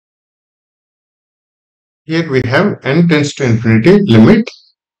Here we have n tends to infinity limit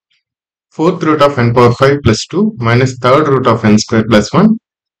fourth root of n power 5 plus 2 minus third root of n square plus 1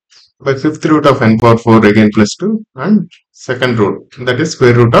 by fifth root of n power 4 again plus 2 and second root, that is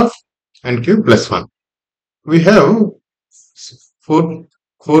square root of n cube plus 1. We have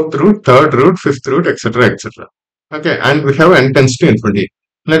fourth root, third root, fifth root, etc. etc. Okay, and we have n tends to infinity.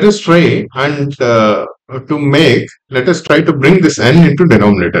 Let us try and let us try to bring this n into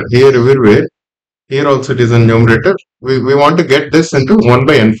denominator. Here everywhere, here also it is a numerator. We want to get this into 1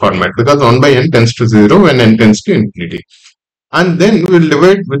 by n format because 1 by n tends to 0 and n tends to infinity. And then we will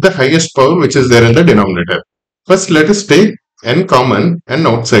divide with the highest power which is there in the denominator. First let us take n common, n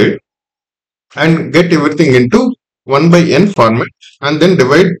outside, and get everything into 1 by n format and then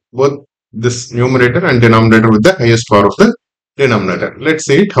divide both this numerator and denominator with the highest power of the denominator. Let's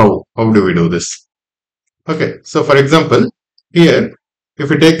see it how do we do this. Okay, so for example, here if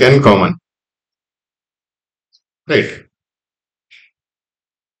we take n common, right,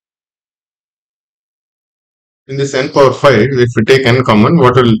 in this n power 5, if we take n common,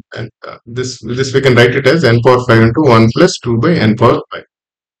 what will this we can write it as n power 5 into 1 plus 2 by n power 5,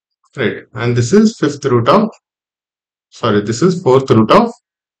 right, and this is fourth root of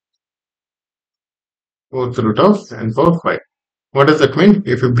n power 5. What does that mean?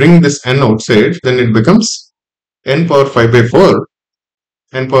 If you bring this n outside, then it becomes n power 5 by 4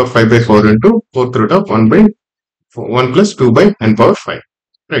 into fourth root of 1 plus 2 by n power 5.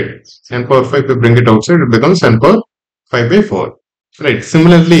 Right. N power 5, if you bring it outside, it becomes n power 5 by 4. Right.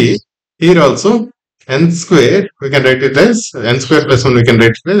 Similarly, here also n square, we can write it as n square plus 1, we can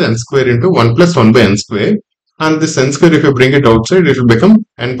write it as n square into 1 plus 1 by n square. And this n square, if you bring it outside, it will become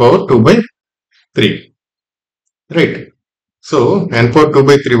n power 2 by 3. Right. So, n power 2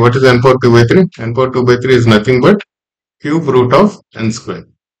 by 3, what is n power 2 by 3? N power 2 by 3 is nothing but cube root of n square.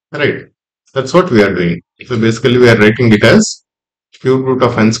 Right. That's what we are doing. So, basically, we are writing it as cube root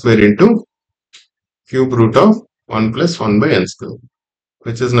of n square into cube root of 1 plus 1 by n square,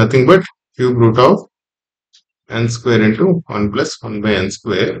 which is nothing but cube root of n square into 1 plus 1 by n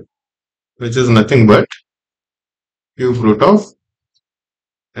square, which is nothing but cube root of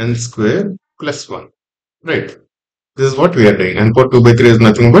n square plus 1. Right. This is what we are doing. N power 2 by 3 is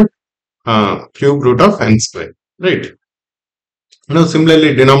nothing but cube root of n square. Right. Now,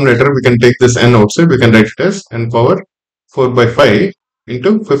 similarly, denominator, we can take this n outside, we can write it as n power 4 by 5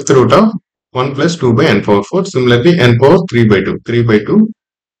 into fifth root of 1 plus 2 by n power 4. Similarly, n power 3 by 2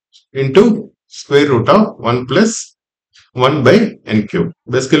 into square root of 1 plus 1 by n cube.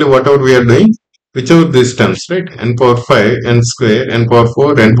 Basically, whatever we are doing, whichever these terms, right? N power 5, n square, n power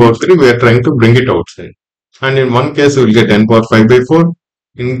 4, n power 3, we are trying to bring it outside. And in one case, we will get n power 5 by 4.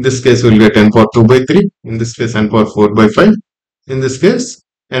 In this case, we will get n power 2 by 3. In this case, n power 4 by 5. In this case,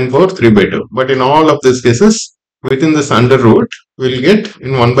 n power 3 by 2. But in all of these cases, within this under root, we will get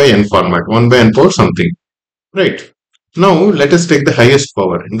in 1 by n format, 1 by n power something. Right. Now, let us take the highest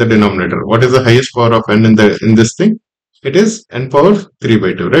power in the denominator. What is the highest power of n in this thing? It is n power 3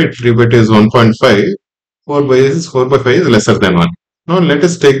 by 2, right? 3 by 2 is 1.5. 4 by 5 is lesser than 1. Now, let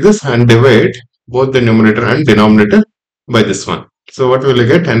us take this and divide both the numerator and denominator by this one. So, what will we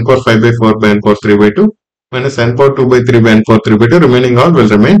get? N power 5 by 4 by n power 3 by 2 minus n power 2 by 3 by n power 3 by 2. Remaining all will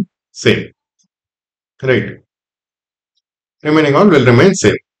remain same. Right. Remaining all will remain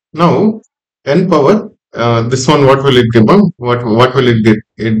same. Now, n power, this one, what will it become? What will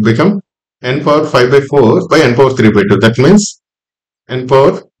it become? N power 5 by 4 by n power 3 by 2. That means n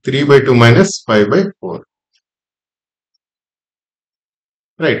power 3 by 2 minus 5 by 4.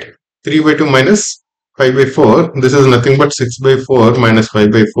 Right. 3 by 2 minus 5 by 4. This is nothing but 6 by 4 minus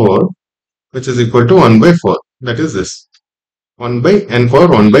 5 by 4, which is equal to 1 by 4. That is this. 1 by n power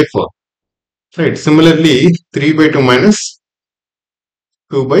 1 by 4. Right. Similarly, 3 by 2 minus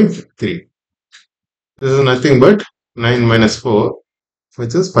 2 by 3. This is nothing but 9 minus 4,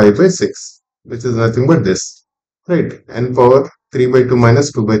 which is 5 by 6, which is nothing but this. Right. N power 3 by 2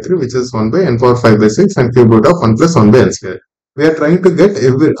 minus 2 by 3, which is 1 by n power 5 by 6 and cube root of 1 plus 1 by n square. We are trying to get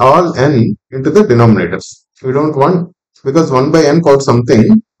all n into the denominators. We don't want, because 1 by n power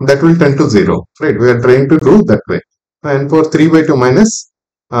something, that will tend to 0. Right. We are trying to do that way. So n power 3 by 2 minus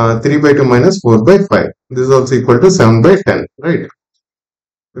 4 by 5. This is also equal to 7 by 10. Right.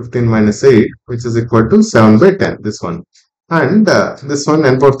 15 minus 8, which is equal to 7 by 10. This one. And this one,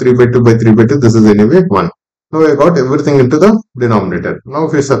 n power 3 by 2 by 3 by 2, this is anyway 1. Now I got everything into the denominator. Now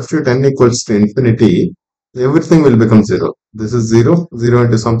if you substitute n equals to infinity, everything will become 0. This is 0, 0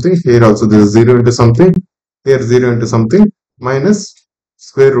 into something. Here also this is 0 into something. Here 0 into something minus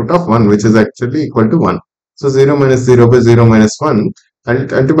square root of 1, which is actually equal to 1. So 0 minus 0 by 0 minus 1.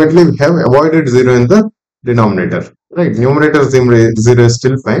 And ultimately we have avoided 0 in the denominator. Right, numerator 0 is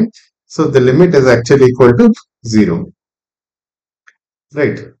still fine. So the limit is actually equal to 0.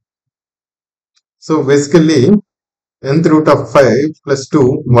 Right. So basically, nth root of 5 plus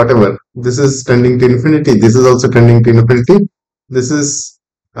 2, whatever. This is tending to infinity. This is also tending to infinity. This is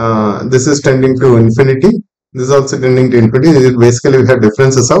tending to infinity. This is also tending to infinity. Basically, we have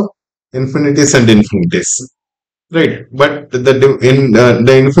differences of infinities and infinities. Right. But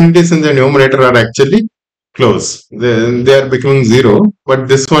the infinities in the numerator are actually close. They are becoming 0, but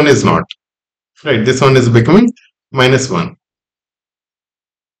this one is not. Right. This one is becoming -1.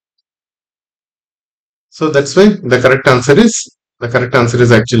 So that's why the correct answer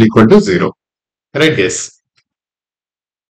is actually equal to 0. Right, guys?